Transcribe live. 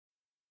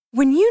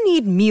When you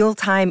need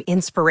mealtime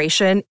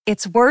inspiration,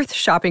 it's worth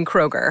shopping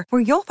Kroger,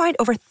 where you'll find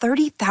over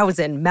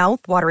 30,000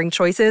 mouth-watering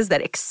choices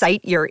that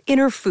excite your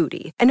inner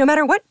foodie. And no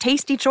matter what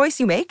tasty choice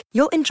you make,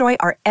 you'll enjoy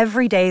our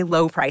everyday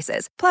low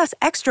prices, plus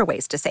extra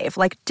ways to save,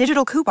 like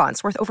digital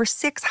coupons worth over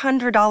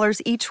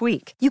 $600 each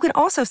week. You can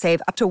also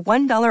save up to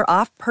 $1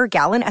 off per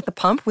gallon at the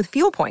pump with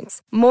fuel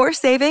points. More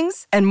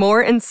savings and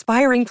more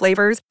inspiring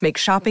flavors make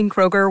shopping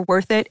Kroger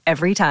worth it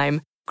every time.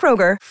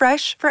 Kroger,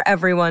 fresh for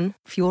everyone.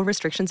 Fuel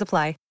restrictions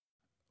apply.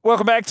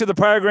 Welcome back to the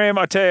program.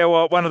 I tell you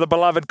what, one of the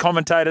beloved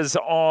commentators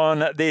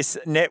on this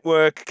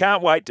network.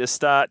 Can't wait to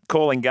start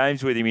calling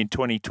games with him in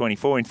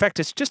 2024. In fact,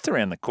 it's just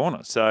around the corner.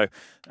 So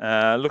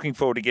looking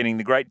forward to getting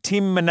the great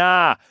Tim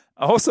Mannah,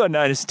 also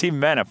known as Tim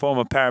Mannah,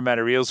 former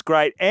Parramatta Eels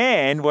great.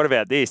 And what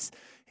about this?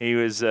 He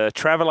was a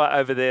traveller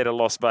over there to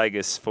Las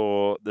Vegas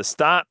for the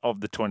start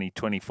of the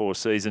 2024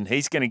 season.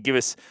 He's going to give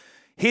us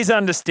his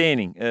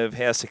understanding of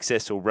how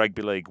successful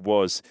rugby league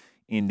was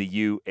in the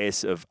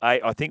US of A.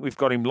 I think we've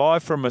got him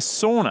live from a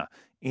sauna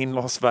in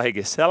Las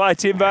Vegas. Hello,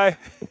 Timbo.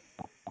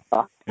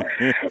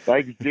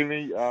 Thanks,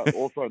 Jimmy,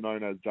 also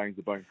known as James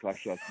the Bone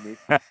Crusher Smith.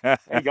 How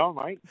you going,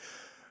 mate?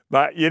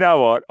 But you know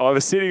what? I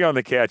was sitting on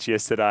the couch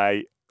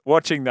yesterday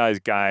watching those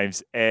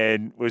games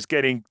and was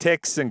getting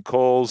texts and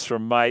calls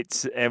from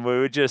mates, and we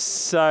were just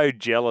so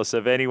jealous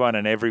of anyone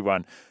and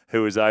everyone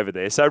who was over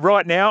there. So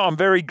right now, I'm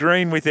very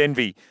green with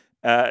envy,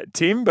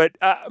 Tim, but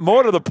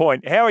more to the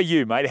point, how are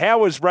you, mate? How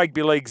was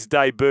rugby league's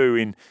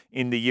debut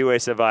in the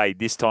US of A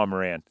this time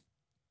around?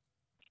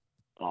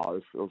 Oh,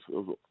 it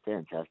was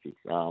fantastic.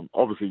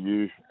 Obviously,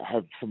 you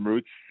have some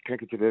roots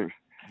connected to the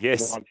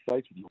United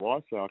States with your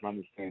wife, so I can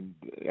understand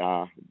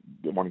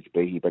wanting to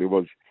be here. But it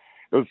was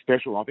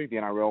special. I think the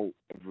NRL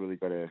have really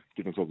got to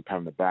give themselves a pat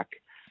on the back.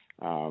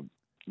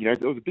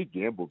 It was a big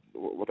gamble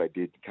what they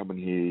did to come in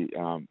here.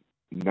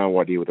 No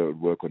idea whether it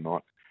would work or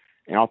not.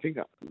 And I think,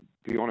 to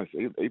be honest,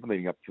 even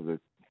leading up to the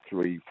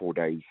 3-4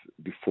 days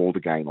before the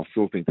game, I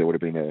still think there would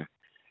have been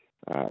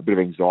a bit of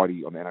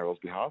anxiety on the NRL's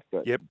behalf.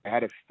 But they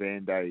had a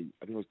fan day,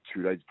 I think it was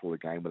 2 days before the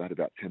game, where they had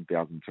about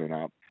 10,000 turn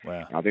up.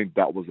 Wow. And I think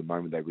that was the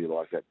moment they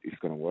realised that it's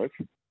going to work.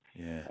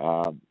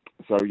 Yeah.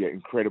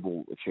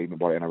 Incredible achievement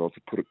by the NRL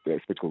to put the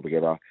spectacle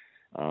together.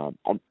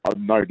 I've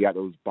no doubt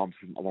there was bumps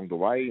along the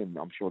way, and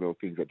I'm sure there were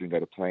things that didn't go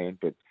to plan.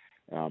 But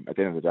at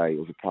the end of the day, it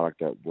was a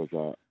product that was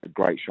a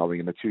great showing.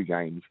 In the two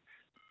games,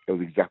 it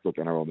was exactly what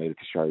the NRL needed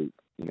to show,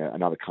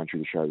 another country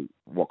to show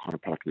what kind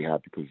of product we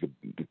have, because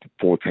the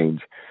four teams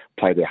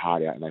played their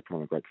heart out and they put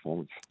on a great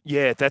performance.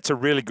 Yeah, that's a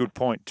really good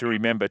point to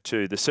remember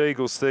too. The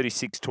Seagulls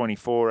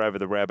 36-24 over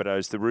the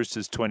Rabbitohs, the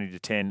Roosters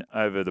 20-10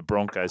 over the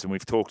Broncos, and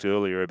we've talked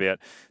earlier about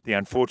the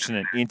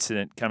unfortunate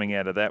incident coming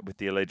out of that with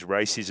the alleged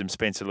racism.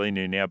 Spencer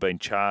Leniu now being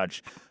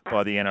charged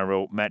by the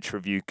NRL Match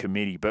Review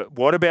Committee. But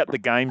what about the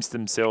games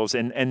themselves,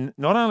 and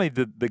not only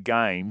the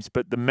games,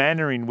 but the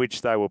manner in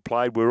which they were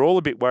played? We're all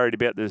a bit worried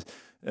about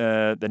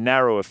the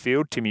narrower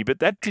field, Timmy, but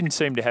that didn't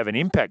seem to have an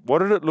impact. What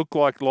did it look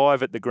like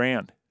live at the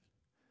ground?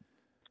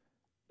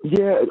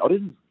 Yeah, I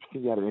didn't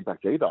think it had an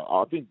impact either.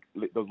 I think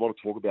there was a lot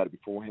of talk about it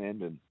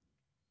beforehand, and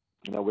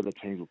whether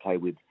teams will play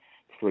with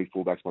three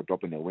fullbacks by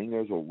dropping their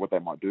wingers or what they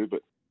might do,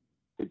 but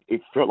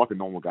it felt like a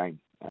normal game.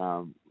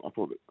 I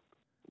thought that,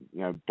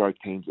 both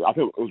teams, I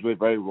thought it was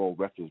very well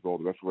ref as well.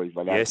 The referees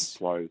allowed it to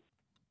slow,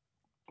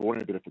 brought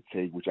in a bit of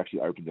fatigue, which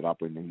actually opened it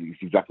up, and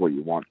it's exactly what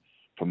you want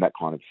from that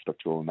kind of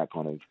spectacle and that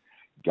kind of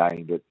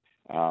game. But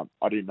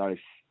I didn't notice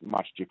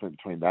much difference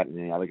between that and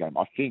any other game.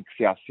 I think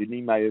South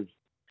Sydney may have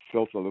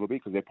felt a little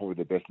bit, because they're probably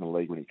the best in the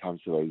league when it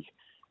comes to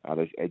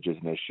those edges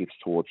and those shifts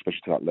towards,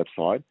 especially to that left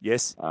side.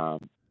 Yes.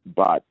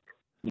 But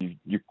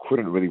you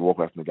couldn't really walk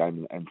away from the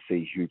game and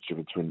see huge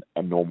difference between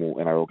a normal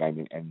NRL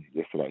game and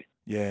yesterday.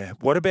 Yeah.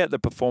 What about the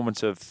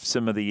performance of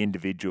some of the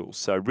individuals?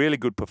 So really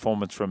good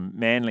performance from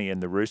Manly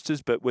and the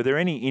Roosters, but were there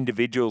any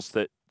individuals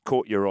that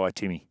caught your eye,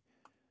 Timmy?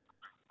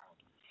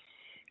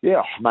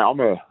 Yeah,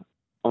 mate,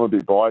 I'm a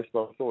bit biased,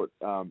 but I thought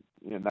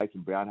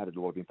Nathan Brown had a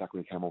lot of impact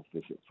when he came off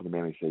for the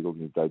Manly Seagulls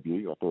in his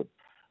debut. I thought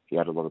he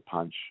had a lot of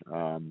punch.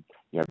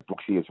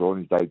 Brooksy as well in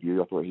his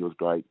debut. I thought he was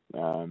great.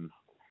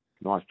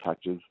 Nice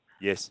touches.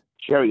 Yes.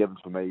 Cherry Evans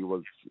for me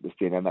was the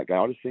standout in that game.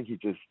 I just think he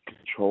just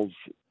controls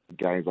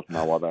games like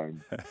no other.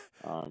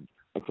 And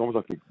it's almost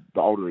like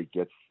the older he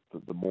gets,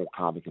 the more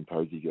calm and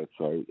composed he gets.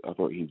 So I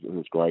thought he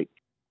was great.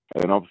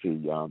 And then obviously,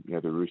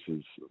 the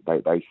Roosters,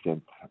 they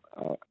sent,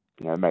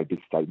 made a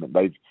big statement.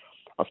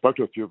 I spoke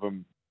to a few of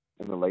them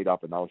in the lead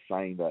up, and they were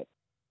saying that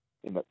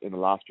in the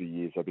last few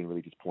years they've been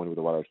really disappointed with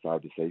the way they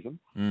started the season.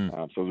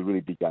 So it was a really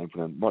big game for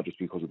them, not just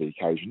because of the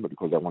occasion, but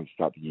because they wanted to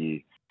start the year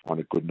on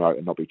a good note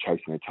and not be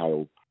chasing their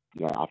tail,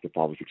 after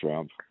 5 or 6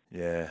 rounds.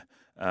 Yeah.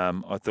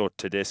 I thought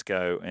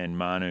Tedesco and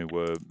Manu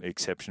were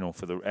exceptional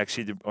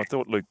I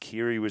thought Luke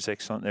Keary was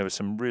excellent. There were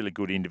some really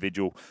good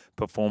individual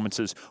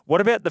performances. What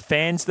about the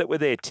fans that were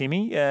there,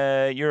 Timmy?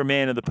 You're a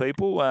man of the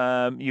people.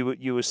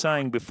 You were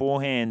saying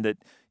beforehand that,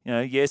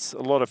 yes,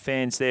 a lot of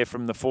fans there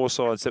from the four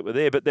sides that were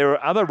there, but there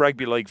were other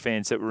rugby league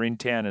fans that were in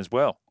town as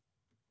well.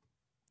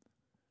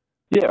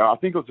 Yeah, I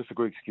think it was just a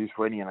good excuse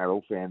for any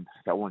NRL fan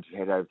that wanted to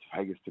head over to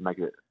Vegas to make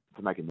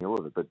a meal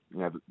of it. But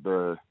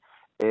the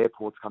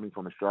airports coming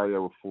from Australia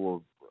were full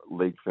of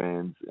league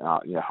fans.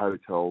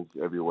 Hotels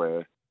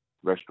everywhere,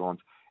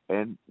 restaurants,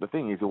 and the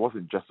thing is, it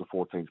wasn't just the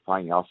 4 teams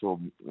playing. I saw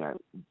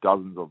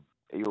dozens of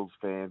Eels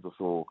fans. I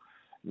saw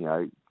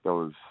there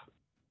was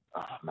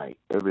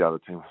every other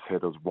team was there.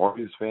 There was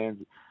Warriors fans.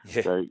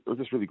 Yeah. So it was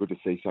just really good to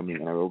see so many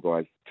NRL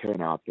guys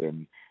turn up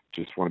and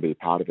just want to be a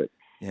part of it.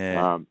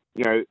 Yeah.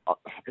 The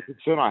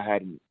concern I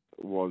had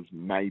was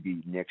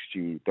maybe next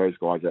year those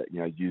guys that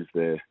use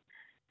their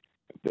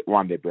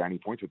brownie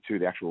points, or 2,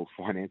 the actual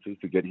finances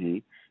to get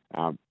here.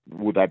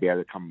 Will they be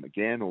able to come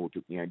again, or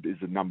is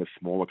the number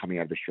smaller coming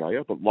out of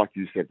Australia? But like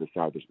you said at the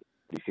start of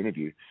this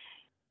interview,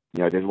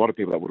 there's a lot of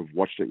people that would have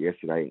watched it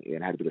yesterday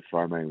and had a bit of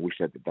FOMO and wished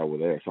that they were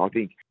there. So I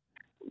think,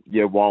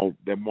 while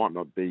there might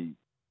not be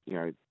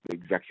the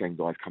exact same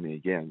guys coming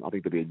again, I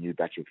think there'll be a new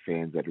batch of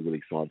fans that are really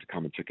excited to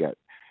come and check out,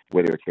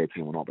 whether it's their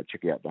team or not, but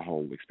check out the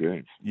whole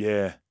experience.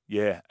 Yeah,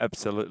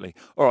 absolutely.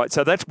 All right,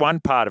 so that's one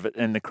part of it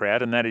in the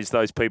crowd, and that is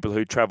those people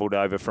who travelled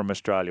over from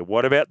Australia.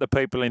 What about the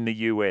people in the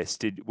US?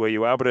 Were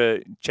you able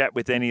to chat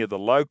with any of the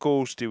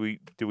locals? Do we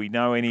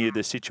know any of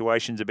the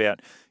situations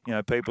about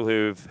people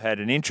who've had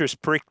an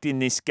interest pricked in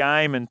this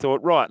game and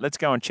thought, right, let's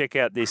go and check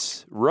out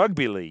this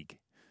rugby league?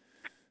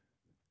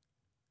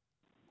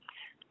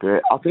 Yeah,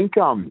 I think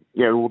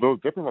there was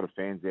definitely a lot of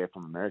fans there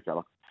from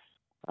America,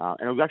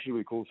 and it was actually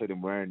really cool to see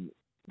them wearing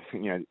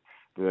the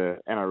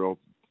NRL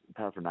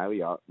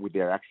paraphernalia with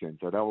their accent,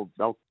 so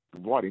they'll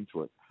right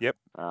into it. Yep.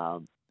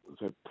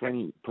 So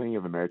plenty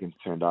of Americans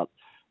turned up.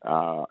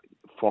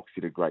 Fox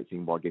did a great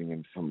thing by getting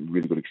them some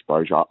really good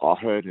exposure. I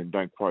heard, and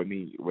don't quote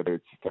me whether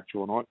it's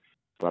factual or not,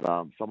 but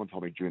someone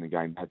told me during the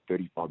game they had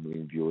 35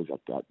 million viewers at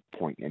that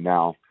point, and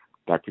now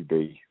that could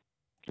be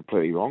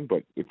completely wrong,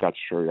 but if that's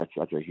true,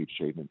 that's a huge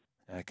achievement.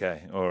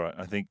 Okay, all right.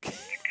 I think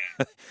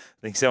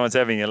someone's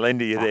having a lend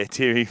to you there,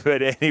 Terry.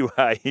 But anyway,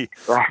 mate,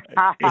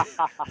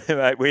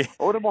 I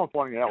wouldn't mind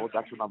finding out what the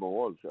actual number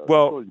was.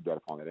 Well, you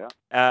better find it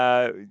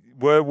out.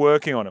 We're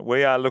working on it.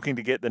 We are looking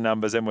to get the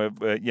numbers, and we're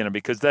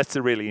because that's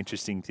the really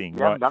interesting thing, You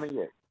right? haven't done it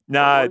yet. No.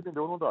 What have you been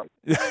doing all day?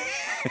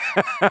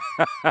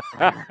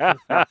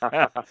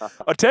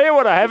 I'll tell you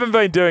what I haven't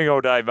been doing all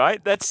day,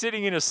 mate. That's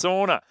sitting in a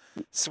sauna,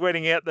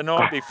 sweating out the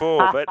night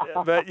before. But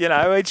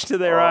each to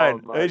their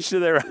own. Mate. Each to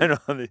their own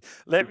on this.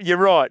 You're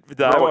right,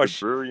 though.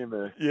 Brewery in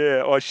there.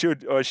 Yeah, I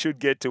should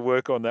get to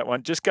work on that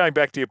one. Just going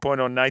back to your point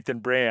on Nathan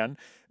Brown,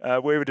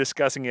 we were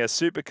discussing our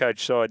Supercoach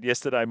side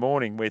yesterday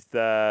morning with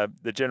the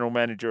general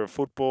manager of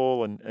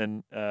football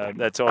and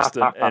that's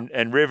Austin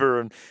and River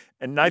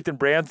and Nathan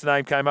Brown's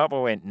name came up. I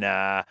went,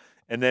 nah.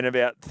 And then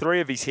about 3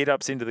 of his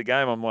hit-ups into the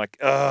game, I'm like,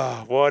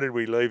 oh, why did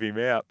we leave him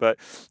out? But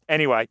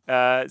anyway,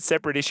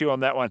 separate issue on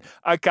that one.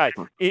 Okay,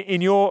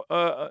 in your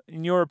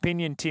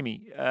opinion,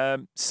 Timmy,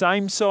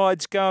 same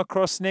sides go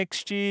across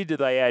next year? Do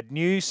they add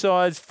new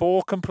sides,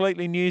 4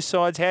 completely new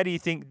sides? How do you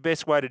think the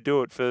best way to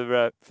do it for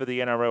the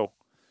NRL?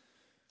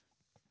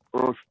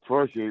 Well,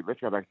 first,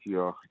 let's go back to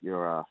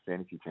your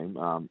fantasy team.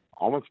 I'm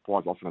not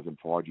surprised Austin hasn't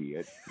fired you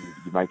yet.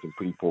 You made some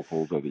pretty poor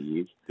calls over the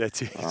years.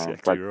 That's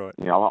exactly right.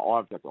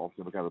 I've got to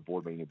Austin. We'll have a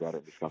board meeting about it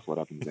and discuss what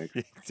happens next.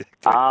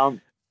 Exactly.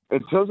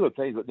 In terms of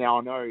the teams, now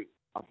I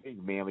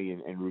think Manly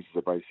and Roosters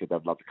have both said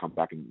they'd love to come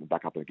back and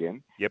back up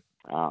again. Yep.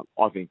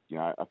 I think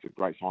that's a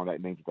great sign.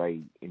 That means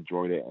they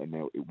enjoyed it and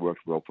it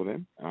worked well for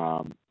them.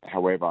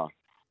 However,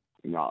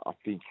 I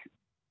think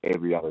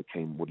every other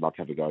team would love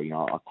to have a go.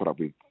 I caught up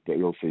with the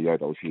Eels CEO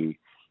that was here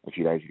a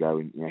few days ago,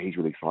 and he's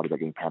really excited about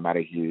getting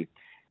Parramatta here.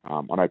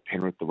 I know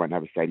Penrith, they won't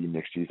have a stadium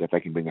next year, so if they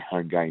can bring a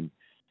home game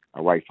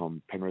away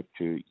from Penrith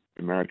to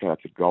America,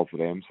 that's a goal for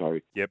them. So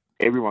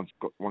everyone's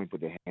wanting to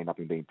put their hand up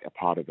and being a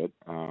part of it.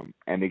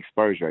 And the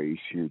exposure is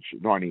huge,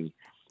 not only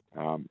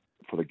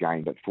for the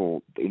game, but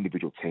for the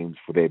individual teams,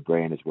 for their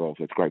brand as well.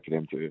 So it's great for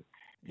them to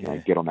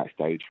get on that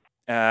stage.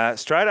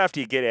 Straight after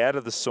you get out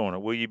of the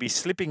sauna, will you be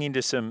slipping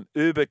into some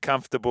uber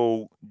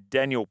comfortable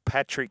Daniel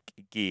Patrick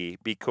gear?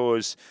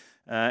 Because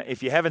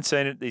if you haven't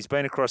seen it, he's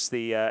been across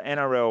the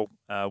NRL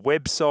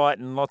website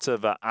and lots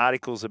of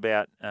articles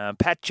about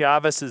Pat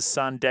Jarvis's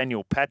son,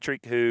 Daniel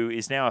Patrick, who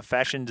is now a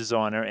fashion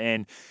designer.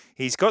 And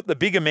he's got the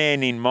bigger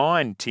man in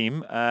mind,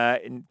 Tim,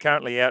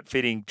 currently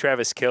outfitting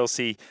Travis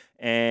Kelce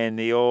and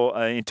the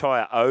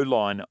entire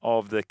O-line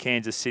of the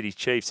Kansas City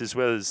Chiefs, as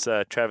well as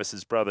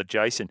Travis's brother,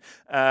 Jason.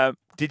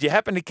 Did you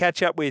happen to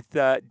catch up with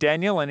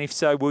Daniel? And if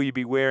so, will you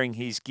be wearing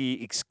his gear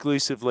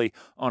exclusively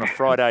on a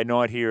Friday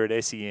night here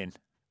at SEN?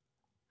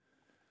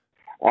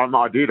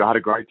 I did. I had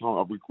a great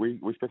time. We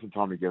spent some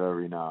time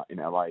together in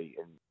LA,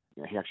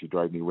 and he actually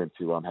drove me. Went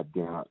to have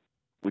dinner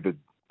with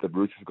the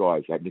Roosters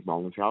guys at Nick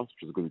Mullins' house,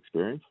 which was a good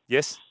experience.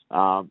 Yes.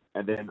 And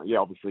then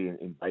obviously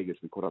in Vegas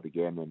we caught up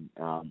again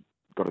and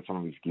got some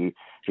of his gear.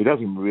 So he does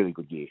some really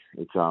good gear.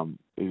 He's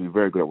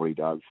very good at what he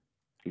does.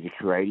 He's a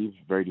creative,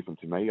 very different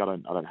to me. I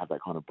don't have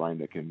that kind of brain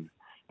that can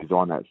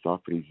design that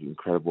stuff, but he's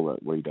incredible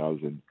at what he does.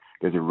 And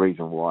there's a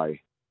reason why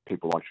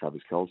people like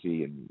Travis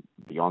Kelce and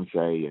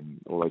Beyonce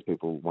and all those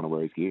people want to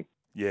wear his gear.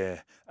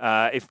 Yeah.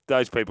 If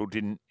those people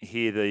didn't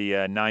hear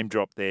the name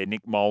drop there,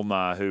 Nick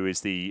Molnar, who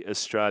is the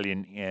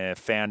Australian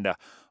founder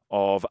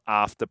of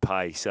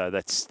Afterpay. So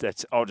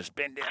that's. I'll just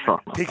bend down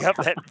and pick up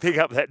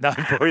that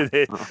name for you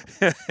there.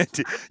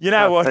 You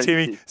know what,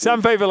 Timmy?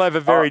 Some people have a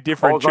very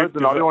different trip.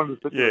 I didn't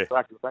want to sit yeah.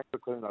 Thanks for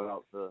clearing that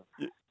up.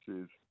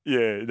 Cheers.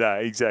 Yeah. No.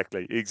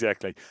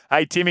 Exactly.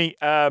 Hey, Timmy.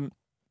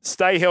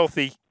 Stay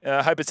healthy.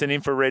 Hope it's an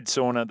infrared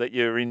sauna that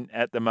you're in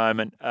at the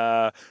moment.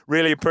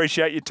 Really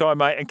appreciate your time,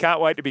 mate, and can't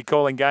wait to be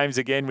calling games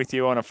again with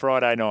you on a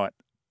Friday night.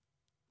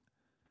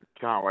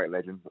 Can't wait,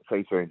 legend. See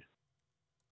you soon.